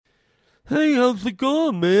Hey, how's it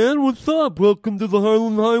going, man? What's up? Welcome to the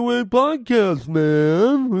Harlan Highway Podcast,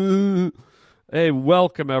 man. Hey,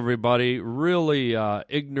 welcome, everybody. Really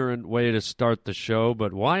ignorant way to start the show,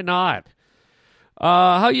 but why not?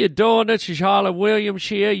 How you doing? This is Harlan Williams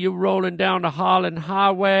here. You rolling down the Harlan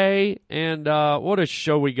Highway, and what a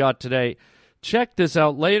show we got today. Check this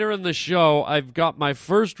out. Later in the show, I've got my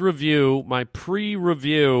first review, my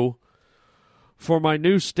pre-review for my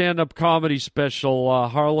new stand-up comedy special,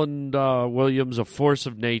 Harlan Williams, A Force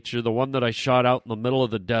of Nature, the one that I shot out in the middle of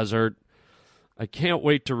the desert. I can't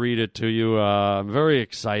wait to read it to you. I'm very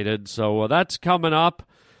excited. So that's coming up.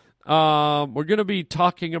 We're going to be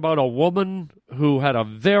talking about a woman who had a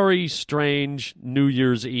very strange New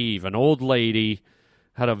Year's Eve. An old lady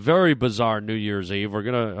had a very bizarre New Year's Eve. We're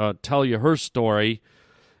going to tell you her story.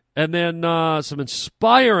 And then some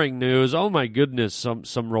inspiring news. Oh, my goodness.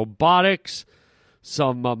 Some robotics.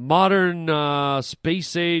 Some modern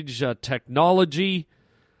space-age technology,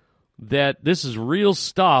 that this is real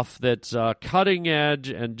stuff that's cutting edge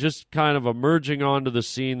and just kind of emerging onto the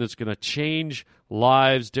scene that's going to change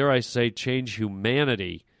lives, dare I say, change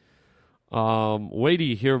humanity. Wait till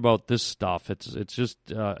you hear about this stuff. It's just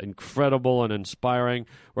incredible and inspiring.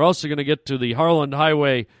 We're also going to get to the Harlan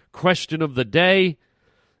Highway question of the day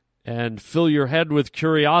and fill your head with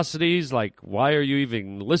curiosities like, why are you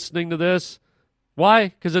even listening to this? Why?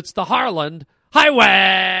 Because it's the Harlan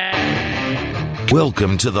Highway!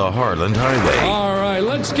 Welcome to the Harlan Highway. All right,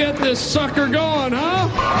 let's get this sucker going,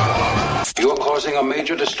 huh? You're causing a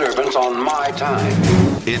major disturbance on my time.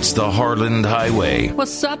 It's the Harlan Highway.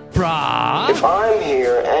 What's up, brah? If I'm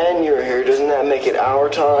here and you're here, doesn't that make it our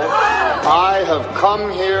time? I have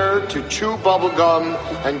come here to chew bubblegum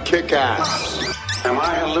and kick ass. Am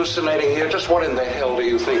I hallucinating here? Just what in the hell do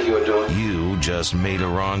you think you're doing? You just made a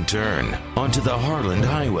wrong turn onto the Harlan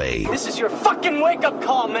Highway. This is your fucking wake-up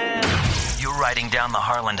call, man. You're riding down the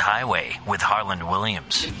Harlan Highway with Harlan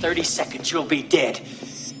Williams. In 30 seconds, you'll be dead.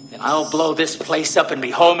 Then I'll blow this place up and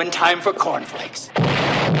be home in time for cornflakes. Looks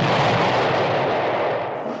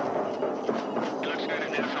good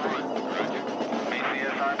in this one. Roger.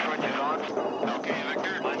 BCS arm switch is on. Okay,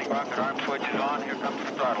 Victor. Landing rocket arm switch is on. Here comes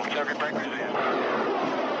the throttle. Circuit breakers in.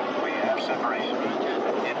 We have separation.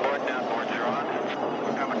 Inboard and outboard, they're on.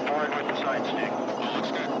 We're coming forward with the side stick. All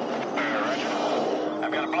looks good. Roger.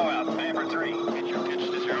 I've got a blowout. Vapor 3. Get your pitch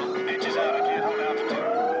to 0. Pitch is out. I can't hold altitude.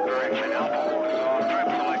 Direction. Alpha hold is on. Trip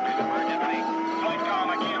selected emergency. Flight calm.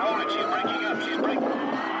 I can't hold it. She's breaking up. She's breaking.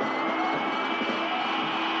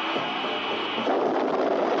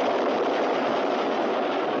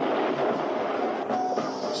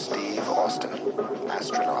 Steve Austin,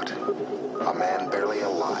 astronaut. A man barely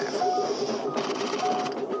alive.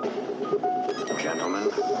 Gentlemen,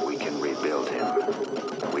 we can rebuild him.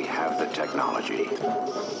 We have the technology.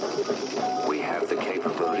 We have the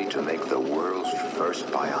capability to make the world's first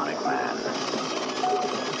bionic man.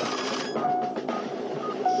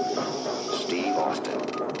 Steve Austin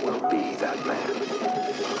will be that man.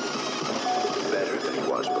 Better than he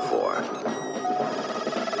was before.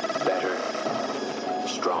 Better,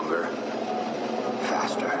 stronger,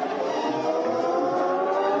 faster.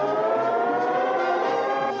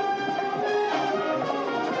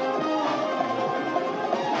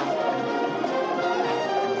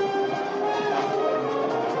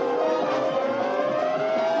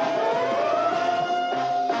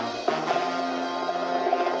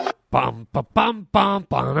 Bum, ba, bum, bum,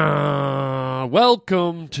 ba-na.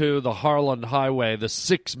 Welcome to the Harlan Highway, the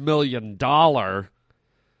 $6 million bionic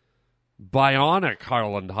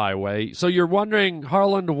Harlan Highway. So you're wondering,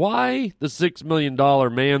 Harlan, why the $6 million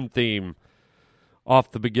man theme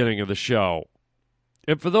off the beginning of the show?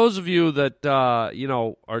 And for those of you that,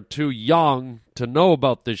 are too young to know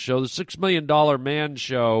about this show, the $6 Million Man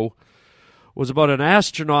show was about an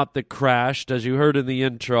astronaut that crashed, as you heard in the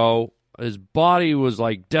intro. His body was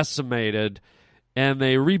like decimated, and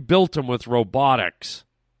they rebuilt him with robotics,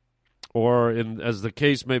 or as the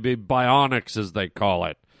case may be, bionics, as they call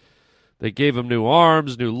it. They gave him new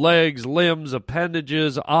arms, new legs, limbs,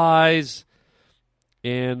 appendages, eyes,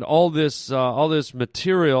 and all this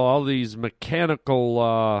material, all these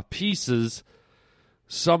mechanical pieces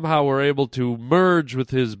somehow were able to merge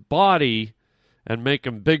with his body and make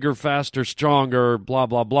him bigger, faster, stronger, blah,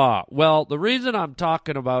 blah, blah. Well, the reason I'm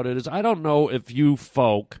talking about it is I don't know if you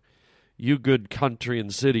folk, you good country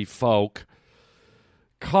and city folk,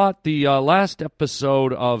 caught the last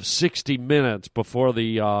episode of 60 Minutes before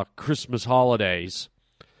the Christmas holidays.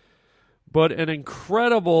 But an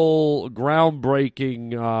incredible,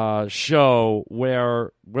 groundbreaking show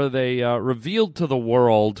where they revealed to the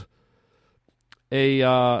world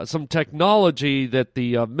some technology that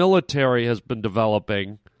the military has been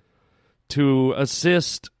developing to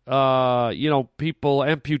assist people,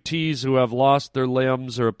 amputees who have lost their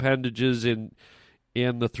limbs or appendages in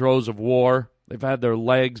the throes of war. They've had their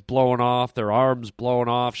legs blown off, their arms blown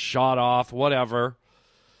off, shot off, whatever.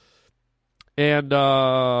 And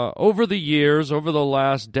over the years, over the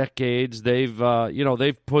last decades, they've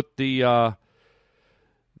put the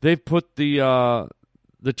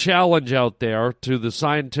challenge out there to the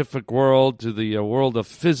scientific world, to the world of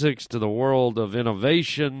physics, to the world of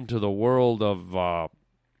innovation, to the world of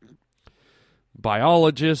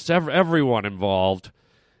biologists, everyone involved.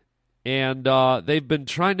 And they've been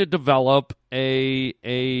trying to develop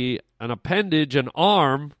an appendage, an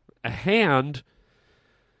arm, a hand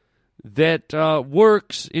that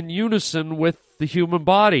works in unison with the human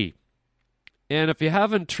body. And if you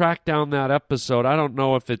haven't tracked down that episode, I don't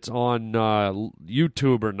know if it's on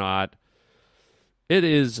YouTube or not. It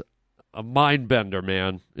is a mind bender,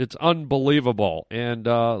 man. It's unbelievable. And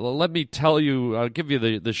let me tell you, I'll give you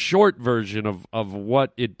the short version of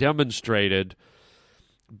what it demonstrated.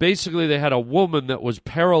 Basically, they had a woman that was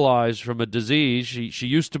paralyzed from a disease. She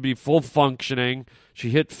used to be full functioning. She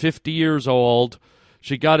hit 50 years old.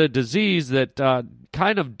 She got a disease that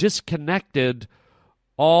kind of disconnected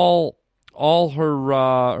all her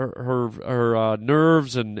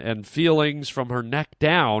nerves and feelings from her neck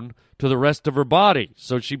down to the rest of her body.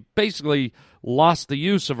 So she basically lost the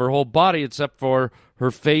use of her whole body except for her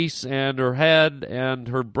face and her head, and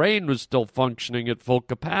her brain was still functioning at full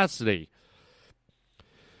capacity.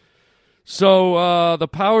 So the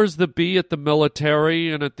powers that be at the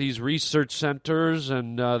military and at these research centers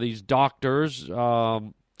and these doctors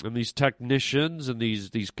and these technicians and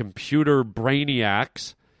these computer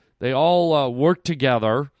brainiacs, they all worked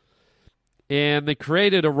together, and they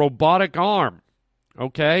created a robotic arm,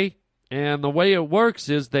 okay? And the way it works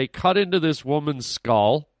is they cut into this woman's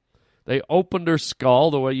skull. They opened her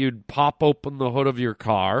skull the way you'd pop open the hood of your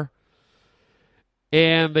car,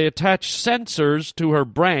 and they attached sensors to her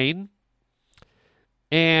brain,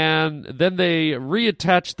 and then they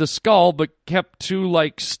reattached the skull but kept two,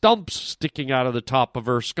 like, stumps sticking out of the top of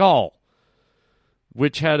her skull,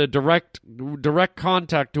 which had a direct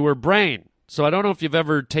contact to her brain. So I don't know if you've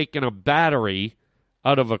ever taken a battery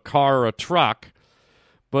out of a car or a truck,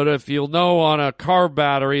 but if you'll know, on a car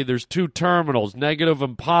battery, there's two terminals, negative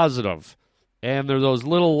and positive, and they're those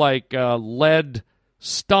little, like, lead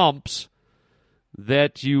stumps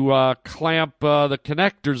that you clamp the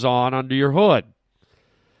connectors on under your hood.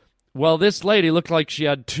 Well, this lady looked like she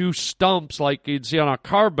had two stumps like you'd see on a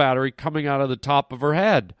car battery coming out of the top of her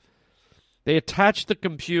head. They attached the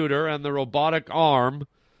computer and the robotic arm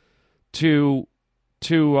to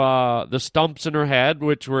the stumps in her head,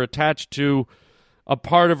 which were attached to a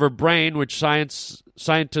part of her brain, which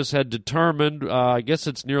scientists had determined, I guess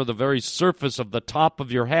it's near the very surface of the top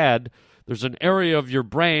of your head. There's an area of your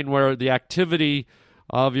brain where the activity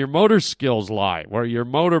of your motor skills lie, where your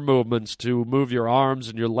motor movements to move your arms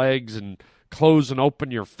and your legs and close and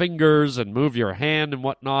open your fingers and move your hand and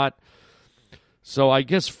whatnot. So I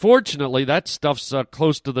guess, fortunately, that stuff's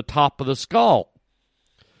close to the top of the skull.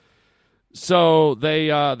 So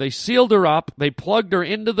they sealed her up, they plugged her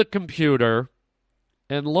into the computer,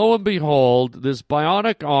 and lo and behold, this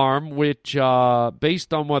bionic arm, which,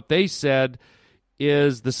 based on what they said,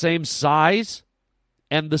 is the same size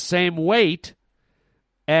and the same weight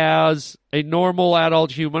as a normal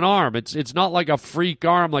adult human arm. It's not like a freak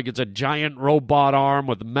arm, like it's a giant robot arm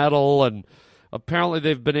with metal, and apparently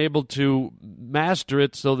they've been able to master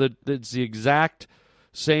it so that it's the exact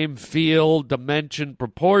same feel, dimension,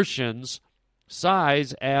 proportions,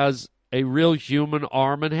 size as a real human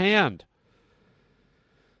arm and hand.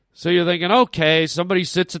 So you're thinking, okay, somebody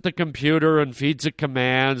sits at the computer and feeds it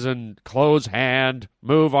commands and close hand,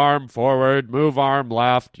 move arm forward, move arm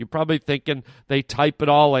left. You're probably thinking they type it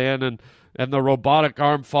all in and the robotic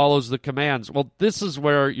arm follows the commands. Well, this is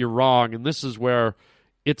where you're wrong, and this is where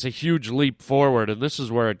it's a huge leap forward, and this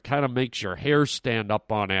is where it kind of makes your hair stand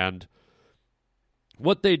up on end.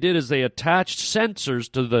 What they did is they attached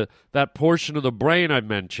sensors to that portion of the brain I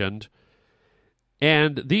mentioned,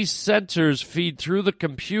 and these sensors feed through the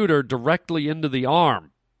computer directly into the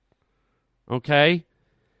arm, okay?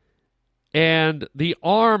 And the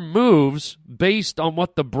arm moves based on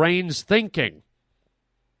what the brain's thinking.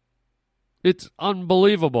 It's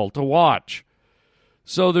unbelievable to watch.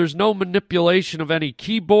 So there's no manipulation of any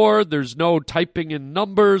keyboard. There's no typing in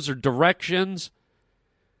numbers or directions.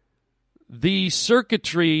 The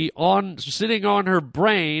circuitry sitting on her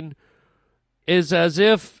brain is as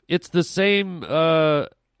if it's the same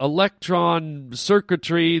electron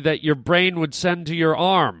circuitry that your brain would send to your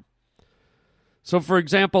arm. So, for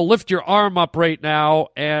example, lift your arm up right now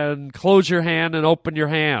and close your hand and open your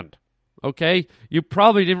hand. Okay? You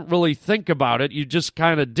probably didn't really think about it. You just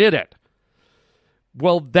kind of did it.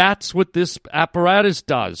 Well, that's what this apparatus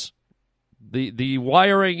does. The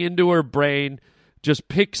wiring into her brain just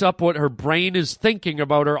picks up what her brain is thinking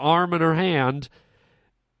about her arm and her hand,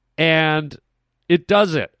 and it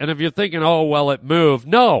does it. And if you're thinking, oh, well, it moved.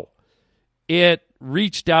 No. It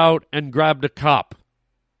reached out and grabbed a cup.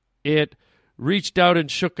 It reached out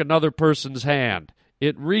and shook another person's hand.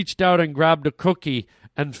 It reached out and grabbed a cookie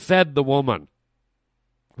and fed the woman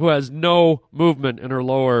who has no movement in her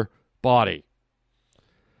lower body.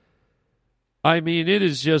 I mean, it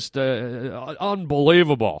is just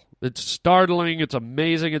unbelievable. It's startling. It's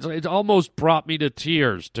amazing. It's almost brought me to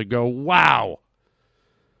tears to go, wow.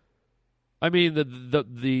 I mean,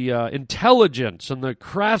 the intelligence and the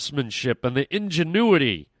craftsmanship and the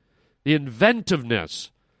ingenuity, the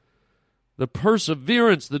inventiveness, the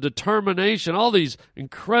perseverance, the determination, all these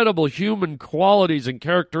incredible human qualities and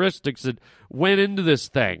characteristics that went into this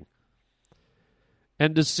thing.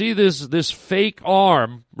 And to see this fake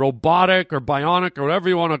arm, robotic or bionic or whatever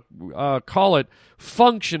you want to call it,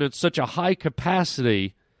 function at such a high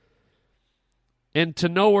capacity, and to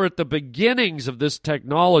know we're at the beginnings of this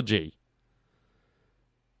technology,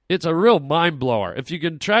 it's a real mind blower. If you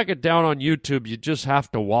can track it down on YouTube, you just have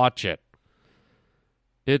to watch it.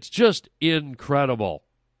 It's just incredible.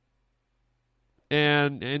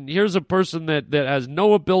 And here's a person that has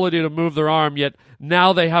no ability to move their arm, yet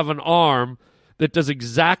now they have an arm that does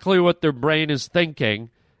exactly what their brain is thinking,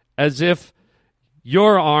 as if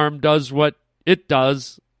your arm does what it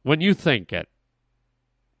does when you think it.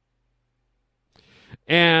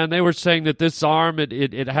 And they were saying that this arm,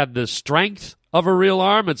 it had the strength of a real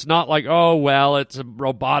arm. It's not like, oh, well, it's a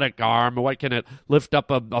robotic arm. What can it lift up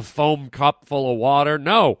a foam cup full of water?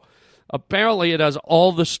 No. Apparently it has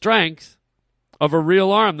all the strength of a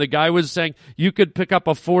real arm. The guy was saying you could pick up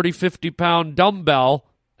a 40, 50-pound dumbbell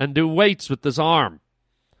and do weights with this arm.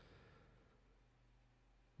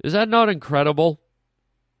 Is that not incredible?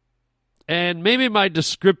 And maybe my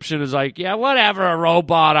description is like, yeah, whatever, a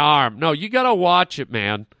robot arm. No, you got to watch it,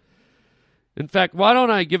 man. In fact, why don't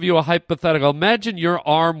I give you a hypothetical? Imagine your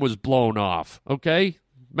arm was blown off, okay?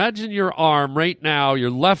 Imagine your arm right now, your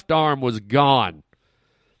left arm was gone.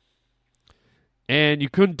 And you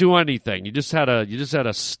couldn't do anything. You just had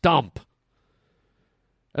a stump.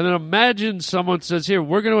 And then imagine someone says, here,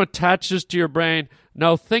 we're going to attach this to your brain.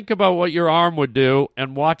 Now think about what your arm would do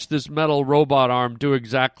and watch this metal robot arm do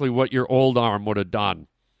exactly what your old arm would have done.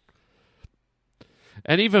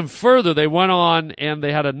 And even further, they went on and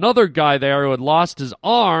they had another guy there who had lost his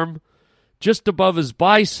arm just above his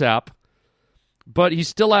bicep, but he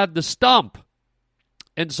still had the stump.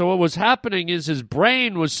 And so what was happening is his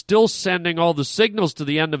brain was still sending all the signals to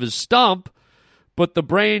the end of his stump, but the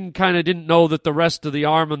brain kind of didn't know that the rest of the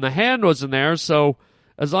arm and the hand wasn't there. So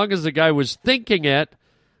as long as the guy was thinking it,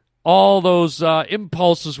 all those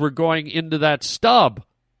impulses were going into that stub.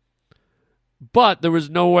 But there was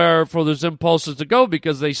nowhere for those impulses to go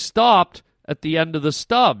because they stopped at the end of the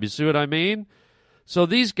stub. You see what I mean? So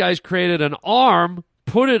these guys created an arm,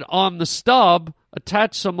 put it on the stub,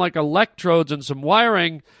 attached some like electrodes and some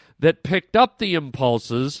wiring that picked up the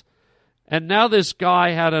impulses. And now this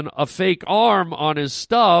guy had a fake arm on his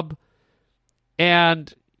stub,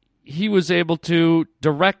 and he was able to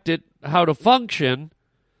direct it how to function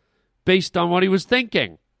based on what he was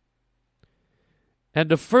thinking. And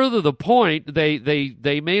to further the point,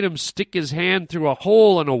 they made him stick his hand through a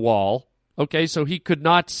hole in a wall, okay, so he could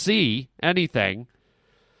not see anything.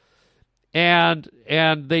 And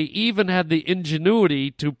they even had the ingenuity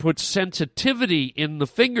to put sensitivity in the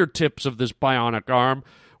fingertips of this bionic arm,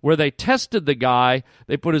 where they tested the guy.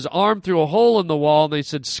 They put his arm through a hole in the wall, and they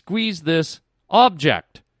said, squeeze this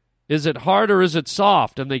object. Is it hard or is it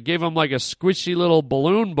soft? And they gave him like a squishy little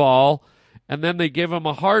balloon ball, and then they gave him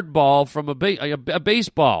a hard ball from a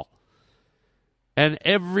baseball. And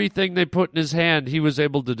everything they put in his hand, he was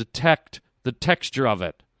able to detect the texture of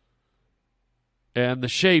it and the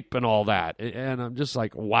shape and all that. And I'm just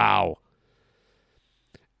like, wow.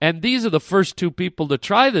 And these are the first two people to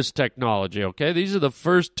try this technology, okay? These are the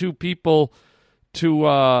first two people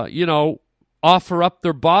to, offer up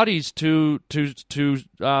their bodies to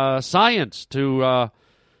science, to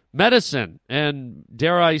medicine, and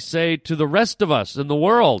dare I say, to the rest of us in the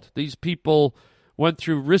world. These people went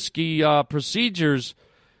through risky procedures,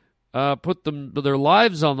 put their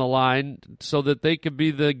lives on the line so that they could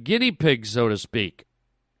be the guinea pigs, so to speak.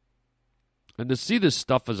 And to see this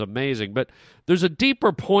stuff is amazing. But there's a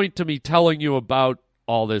deeper point to me telling you about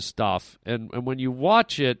all this stuff. And when you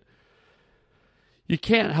watch it, you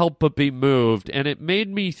can't help but be moved. And it made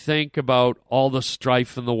me think about all the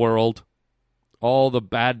strife in the world, all the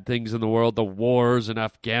bad things in the world, the wars in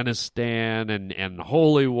Afghanistan and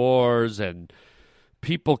holy wars and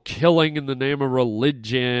people killing in the name of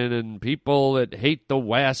religion and people that hate the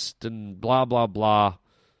West and blah, blah, blah.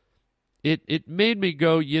 It made me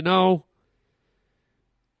go, you know,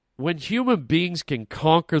 when human beings can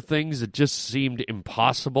conquer things that just seemed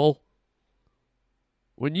impossible,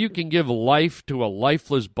 when you can give life to a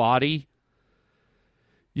lifeless body,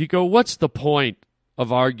 you go, what's the point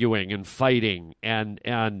of arguing and fighting and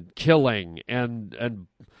killing and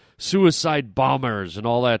suicide bombers and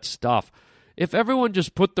all that stuff? If everyone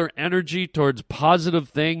just put their energy towards positive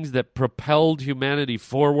things that propelled humanity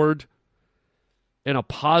forward in a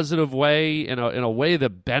positive way, in a way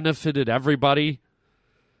that benefited everybody,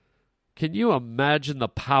 can you imagine the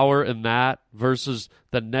power in that versus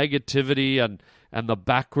the negativity and the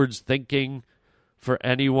backwards thinking for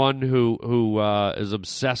anyone who is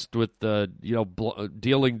obsessed with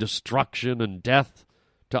dealing destruction and death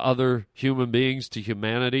to other human beings, to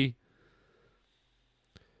humanity?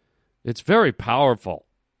 It's very powerful.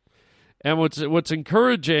 And what's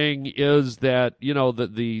encouraging is that, you know,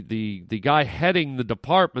 the guy heading the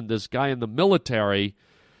department, this guy in the military,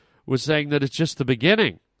 was saying that it's just the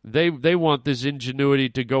beginning. They want this ingenuity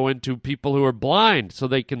to go into people who are blind so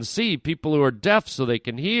they can see, people who are deaf so they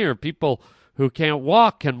can hear, people who can't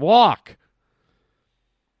walk can walk.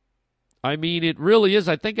 I mean, it really is.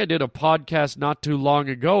 I think I did a podcast not too long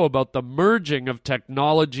ago about the merging of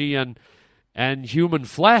technology and human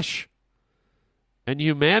flesh and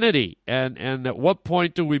humanity. And at what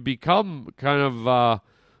point do we become kind of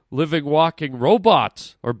living, walking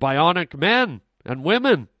robots or bionic men and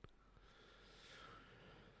women?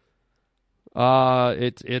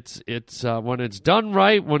 It's when it's done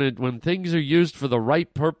right, when things are used for the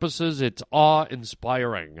right purposes, it's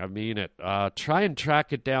awe-inspiring. I mean, try and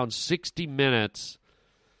track it down, 60 minutes,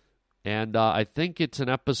 and I think it's an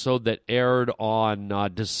episode that aired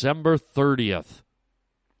on December 30th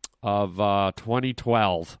of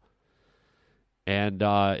 2012, and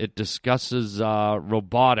it discusses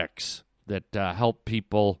robotics that help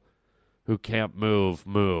people who can't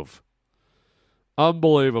move.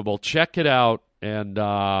 Unbelievable. Check it out and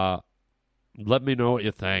let me know what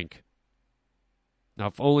you think. Now,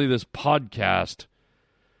 if only this podcast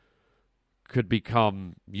could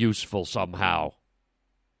become useful somehow.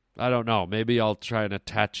 I don't know. Maybe I'll try and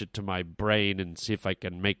attach it to my brain and see if I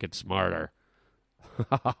can make it smarter.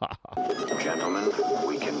 Gentlemen,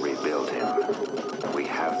 we can rebuild him. We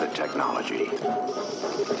have the technology.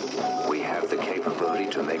 We have the capability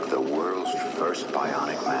to make the world's first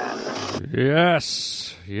bionic man.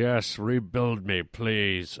 Yes, rebuild me,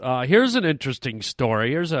 please. Here's an interesting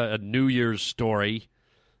story. Here's a New Year's story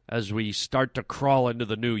as we start to crawl into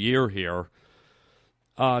the new year here.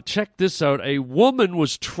 Check this out. A woman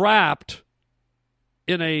was trapped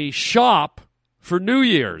in a shop for New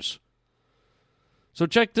Year's. So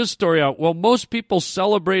check this story out. Well, most people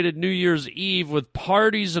celebrated New Year's Eve with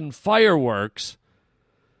parties and fireworks.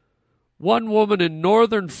 One woman in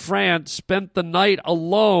northern France spent the night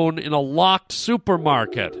alone in a locked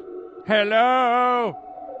supermarket. Hello?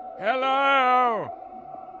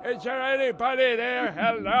 Is there anybody there?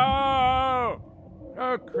 Hello?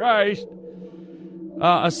 Oh, Christ.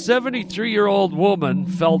 A 73-year-old woman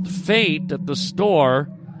felt faint at the store,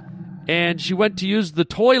 and she went to use the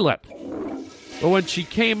toilet. But when she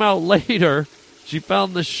came out later, she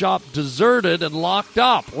found the shop deserted and locked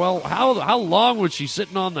up. Well, how long was she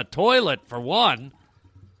sitting on the toilet, for one?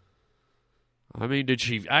 I mean, did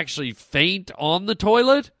she actually faint on the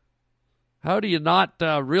toilet? How do you not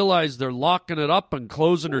realize they're locking it up and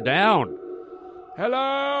closing her down?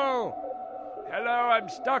 Hello, I'm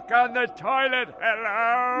stuck on the toilet.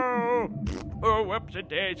 Hello. Oh,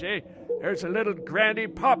 whoops-a-daisy. There's a little granny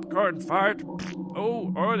popcorn fart.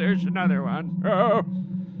 Oh, there's another one.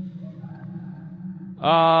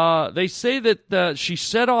 They say that she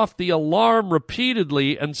set off the alarm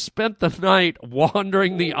repeatedly and spent the night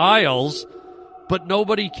wandering the aisles, but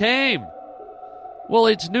nobody came. Well,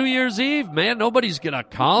 it's New Year's Eve, man. Nobody's going to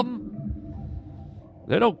come.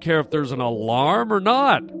 They don't care if there's an alarm or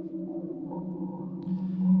not.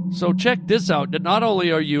 So check this out. Not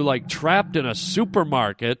only are you like trapped in a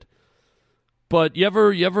supermarket, but you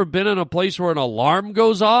ever been in a place where an alarm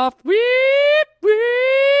goes off? Weep,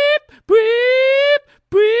 weep, weep,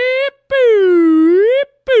 weep, beep,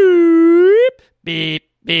 beep, beep,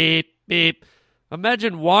 beep, beep.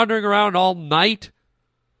 Imagine wandering around all night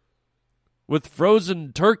with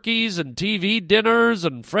frozen turkeys and TV dinners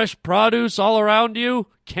and fresh produce all around you,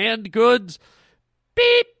 canned goods.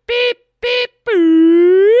 Beep, beep, beep,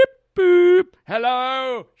 boop, boop.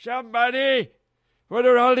 Hello, somebody? What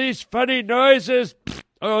are all these funny noises?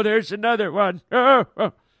 Oh, there's another one.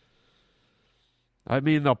 Oh. I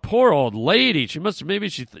mean, the poor old lady. She must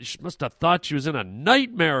have thought she was in a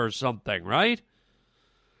nightmare or something, right?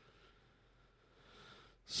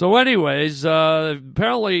 So, anyways,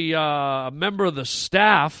 apparently a member of the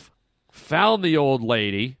staff found the old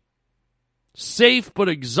lady safe but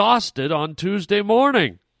exhausted on Tuesday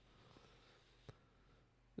morning.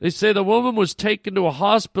 They say the woman was taken to a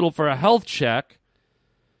hospital for a health check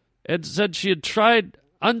and said she had tried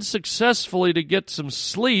unsuccessfully to get some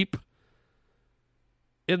sleep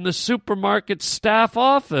in the supermarket staff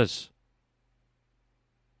office.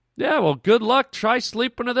 Yeah, well, good luck. Try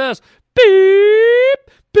sleeping to this.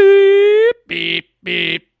 Beep, beep, beep,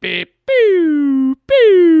 beep, beep, boo,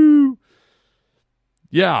 boo.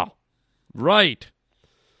 Yeah, right.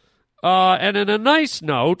 And in a nice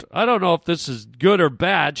note, I don't know if this is good or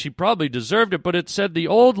bad. She probably deserved it, but it said the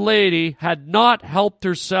old lady had not helped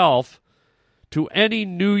herself to any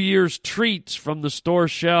New Year's treats from the store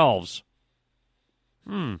shelves.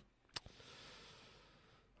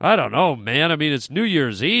 I don't know, man. I mean, it's New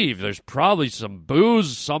Year's Eve. There's probably some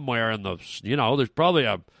booze somewhere in the, there's probably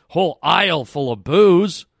a whole aisle full of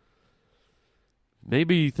booze.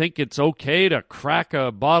 Maybe you think it's okay to crack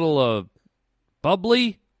a bottle of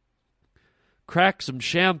bubbly, crack some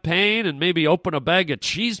champagne, and maybe open a bag of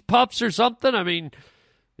cheese puffs or something. I mean,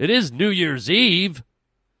 it is New Year's Eve.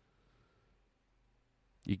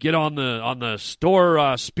 You get on the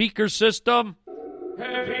store speaker system.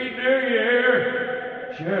 Happy New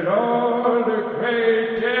Year! Should all the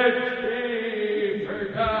great debts be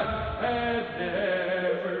forgot and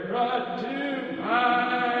never brought to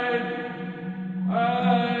mind?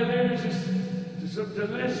 There's some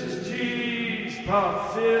delicious cheese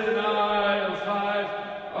puffs in aisle 5.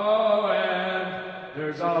 Oh, and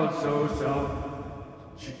there's also some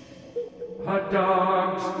hot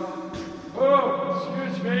dogs. Oh,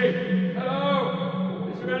 excuse me. Hello?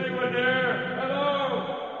 Is there anyone there? Hello?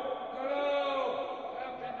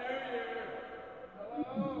 Happy New Year.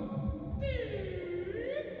 Hello?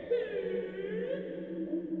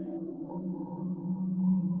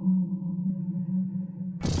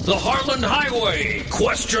 The Harland Highway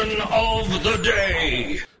question of the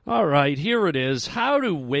day. All right, here it is. How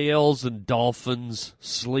do whales and dolphins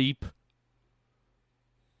sleep?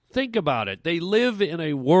 Think about it. They live in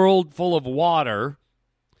a world full of water,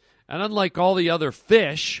 and unlike all the other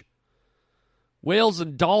fish, whales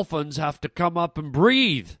and dolphins have to come up and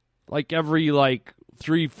breathe every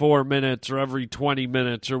 3-4 minutes or every 20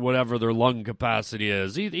 minutes or whatever their lung capacity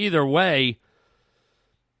is. Either way,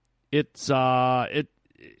 it's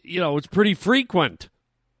pretty frequent.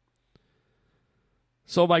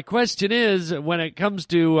 So my question is, when it comes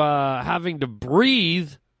to having to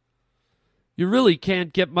breathe, you really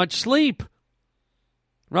can't get much sleep,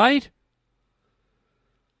 right?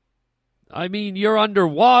 I mean, you're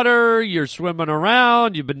underwater, you're swimming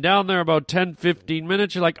around, you've been down there about 10, 15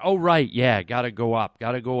 minutes, you're like, oh, right, yeah, gotta go up,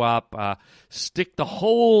 stick the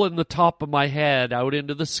hole in the top of my head out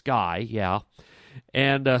into the sky, yeah,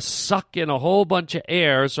 and suck in a whole bunch of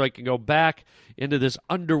air so I can go back into this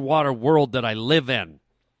underwater world that I live in.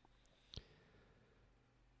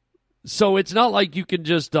 So it's not like you can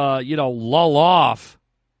just, lull off.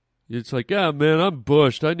 It's like, yeah, man, I'm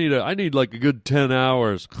bushed. I need like a good 10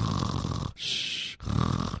 hours.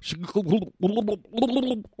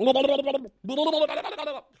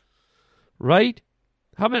 Right?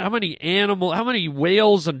 How many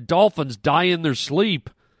whales and dolphins die in their sleep?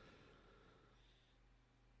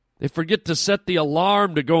 They forget to set the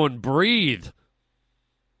alarm to go and breathe.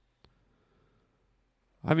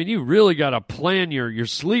 I mean, you really got to plan your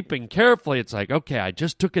sleeping carefully. It's like, okay, I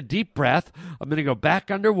just took a deep breath. I'm going to go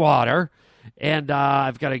back underwater, and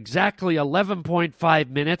I've got exactly 11.5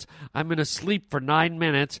 minutes. I'm going to sleep for 9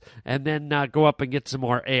 minutes and then go up and get some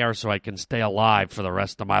more air so I can stay alive for the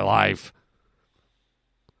rest of my life.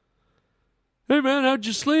 Hey, man, how'd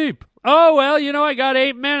you sleep? Oh, well, I got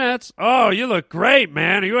 8 minutes. Oh, you look great,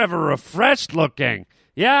 man. You ever refreshed looking?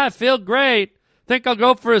 Yeah, I feel great. Think I'll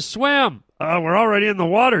go for a swim. We're already in the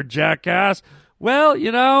water, jackass. Well,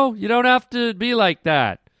 you don't have to be like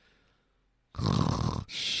that.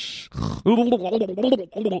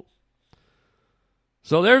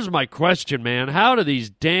 So there's my question, man. How do these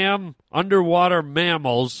damn underwater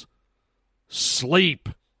mammals sleep?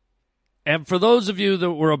 And for those of you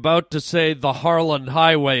that were about to say the Harland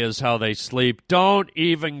Highway is how they sleep, don't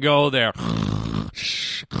even go there.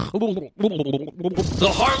 The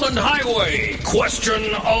Harland Highway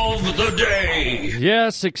question of the day.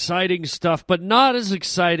 Yes, exciting stuff, but not as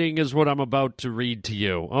exciting as what I'm about to read to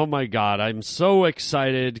you. Oh, my God, I'm so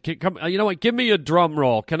excited. Come, you know what? Give me a drum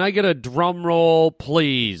roll. Can I get a drum roll,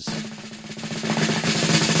 please?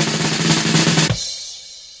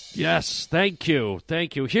 Yes, thank you.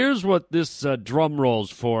 Thank you. Here's what this drum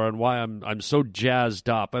roll's for and why I'm so jazzed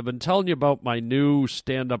up. I've been telling you about my new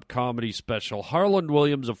stand-up comedy special, Harland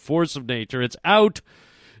Williams, A Force of Nature. It's out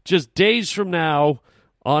just days from now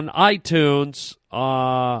on iTunes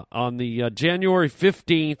on the January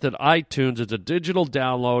 15th at iTunes. It's a digital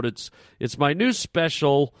download. It's my new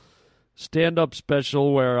special, stand-up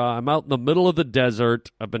special, where I'm out in the middle of the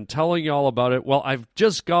desert. I've been telling you all about it. Well, I've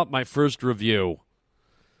just got my first review.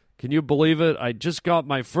 Can you believe it? I just got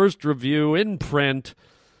my first review in print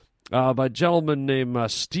by a gentleman named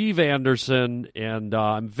Steve Anderson, and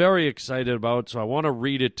I'm very excited about it, so I want to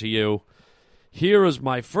read it to you. Here is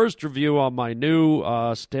my first review on my new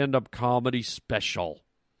stand-up comedy special.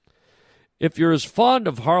 If you're as fond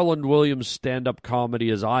of Harland Williams stand-up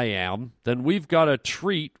comedy as I am, then we've got a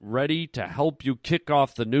treat ready to help you kick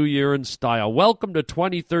off the new year in style. Welcome to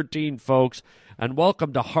 2013, folks, and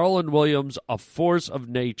welcome to Harland Williams, A Force of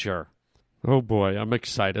Nature. Oh, boy, I'm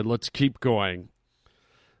excited. Let's keep going.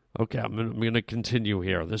 Okay, I'm going to continue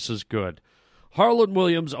here. This is good. Harland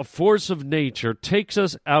Williams, A Force of Nature, takes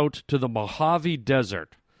us out to the Mojave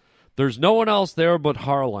Desert. There's no one else there but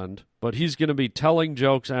Harland, but he's going to be telling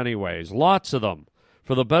jokes anyways, lots of them,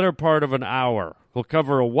 for the better part of an hour. He'll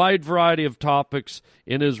cover a wide variety of topics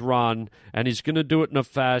in his run, and he's going to do it in a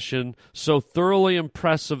fashion so thoroughly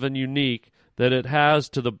impressive and unique that it has,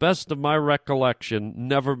 to the best of my recollection,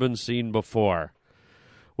 never been seen before.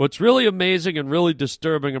 What's really amazing and really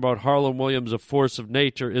disturbing about Harland Williams' A Force of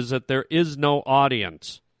Nature is that there is no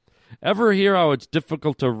audience. Ever hear how it's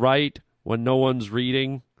difficult to write when no one's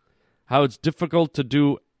reading? How it's difficult to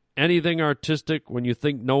do anything artistic when you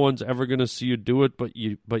think no one's ever going to see you do it but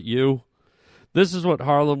you? This is what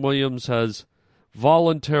Harland Williams has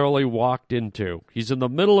voluntarily walked into. He's in the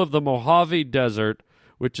middle of the Mojave Desert,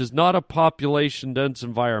 which is not a population-dense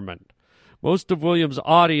environment. Most of Williams'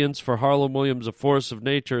 audience for Harland Williams' A Force of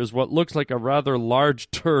Nature is what looks like a rather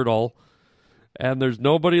large turtle, and there's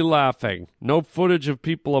nobody laughing. No footage of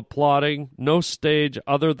people applauding, no stage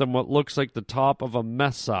other than what looks like the top of a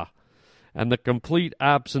mesa, and the complete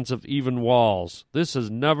absence of even walls. This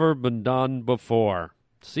has never been done before.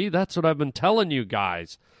 See, that's what I've been telling you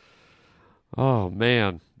guys. Oh,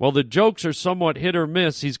 man. Well, the jokes are somewhat hit or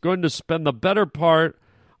miss. He's going to spend the better part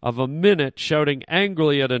of a minute shouting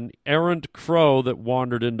angrily at an errant crow that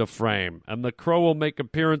wandered into frame. And the crow will make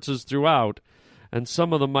appearances throughout, and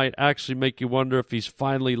some of them might actually make you wonder if he's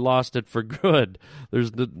finally lost it for good.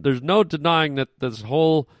 There's no denying that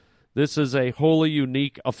this is a wholly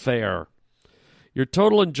unique affair. Your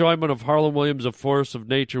total enjoyment of Harland Williams' A Force of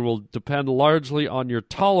Nature will depend largely on your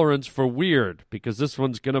tolerance for weird, because this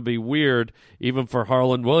one's going to be weird even for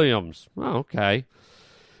Harland Williams. Oh, okay.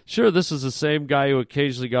 Sure, this is the same guy who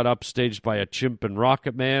occasionally got upstaged by a chimp in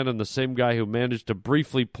Rocket Man, and the same guy who managed to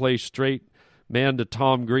briefly play straight man to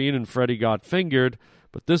Tom Green and Freddy Got Fingered,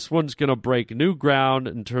 but this one's going to break new ground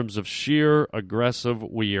in terms of sheer aggressive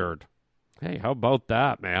weird. Hey, how about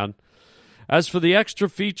that, man? As for the extra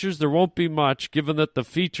features, there won't be much, given that the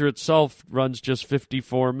feature itself runs just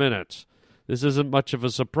 54 minutes. This isn't much of a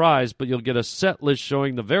surprise, but you'll get a set list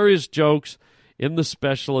showing the various jokes in the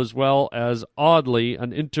special, as well as, oddly,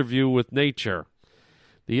 an interview with nature.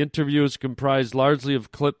 The interview is comprised largely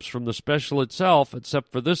of clips from the special itself,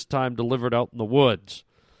 except for this time delivered out in the woods.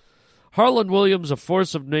 Harland Williams' A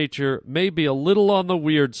Force of Nature may be a little on the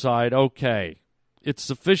weird side, okay. It's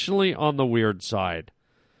sufficiently on the weird side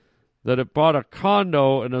that it bought a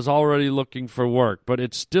condo and is already looking for work, but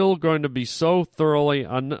it's still going to be so thoroughly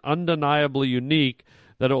undeniably unique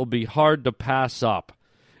that it will be hard to pass up.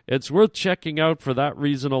 It's worth checking out for that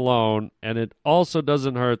reason alone, and it also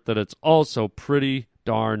doesn't hurt that it's also pretty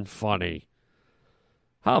darn funny.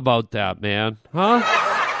 How about that, man? Huh?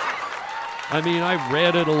 I mean, I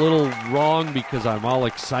read it a little wrong because I'm all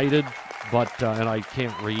excited, and I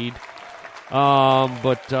can't read.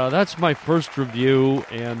 But that's my first review,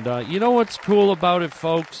 and you know what's cool about it,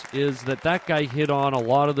 folks, is that guy hit on a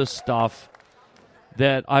lot of the stuff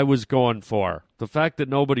that I was going for. The fact that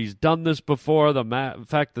nobody's done this before, the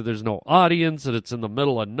fact that there's no audience, that it's in the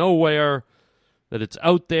middle of nowhere, that it's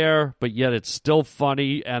out there, but yet it's still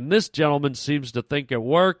funny, and this gentleman seems to think it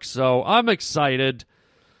works, so I'm excited.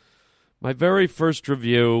 My very first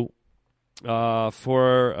review,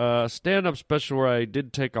 for a stand-up special where I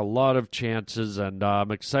did take a lot of chances, and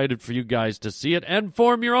I'm excited for you guys to see it and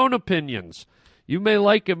form your own opinions. You may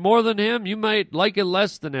like it more than him. You might like it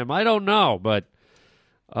less than him. I don't know, but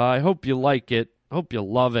I hope you like it. Hope you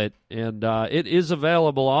love it. And it is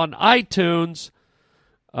available on iTunes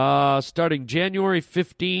starting January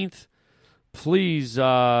 15th. Please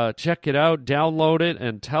check it out, download it,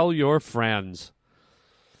 and tell your friends.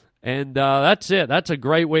 And that's it. That's a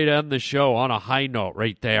great way to end the show on a high note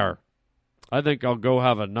right there. I think I'll go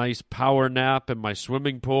have a nice power nap in my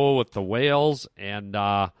swimming pool with the whales, and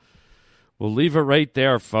we'll leave it right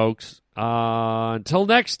there, folks. Until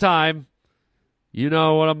next time, you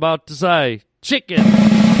know what I'm about to say. Chicken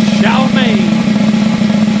chow mein,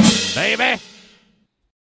 baby.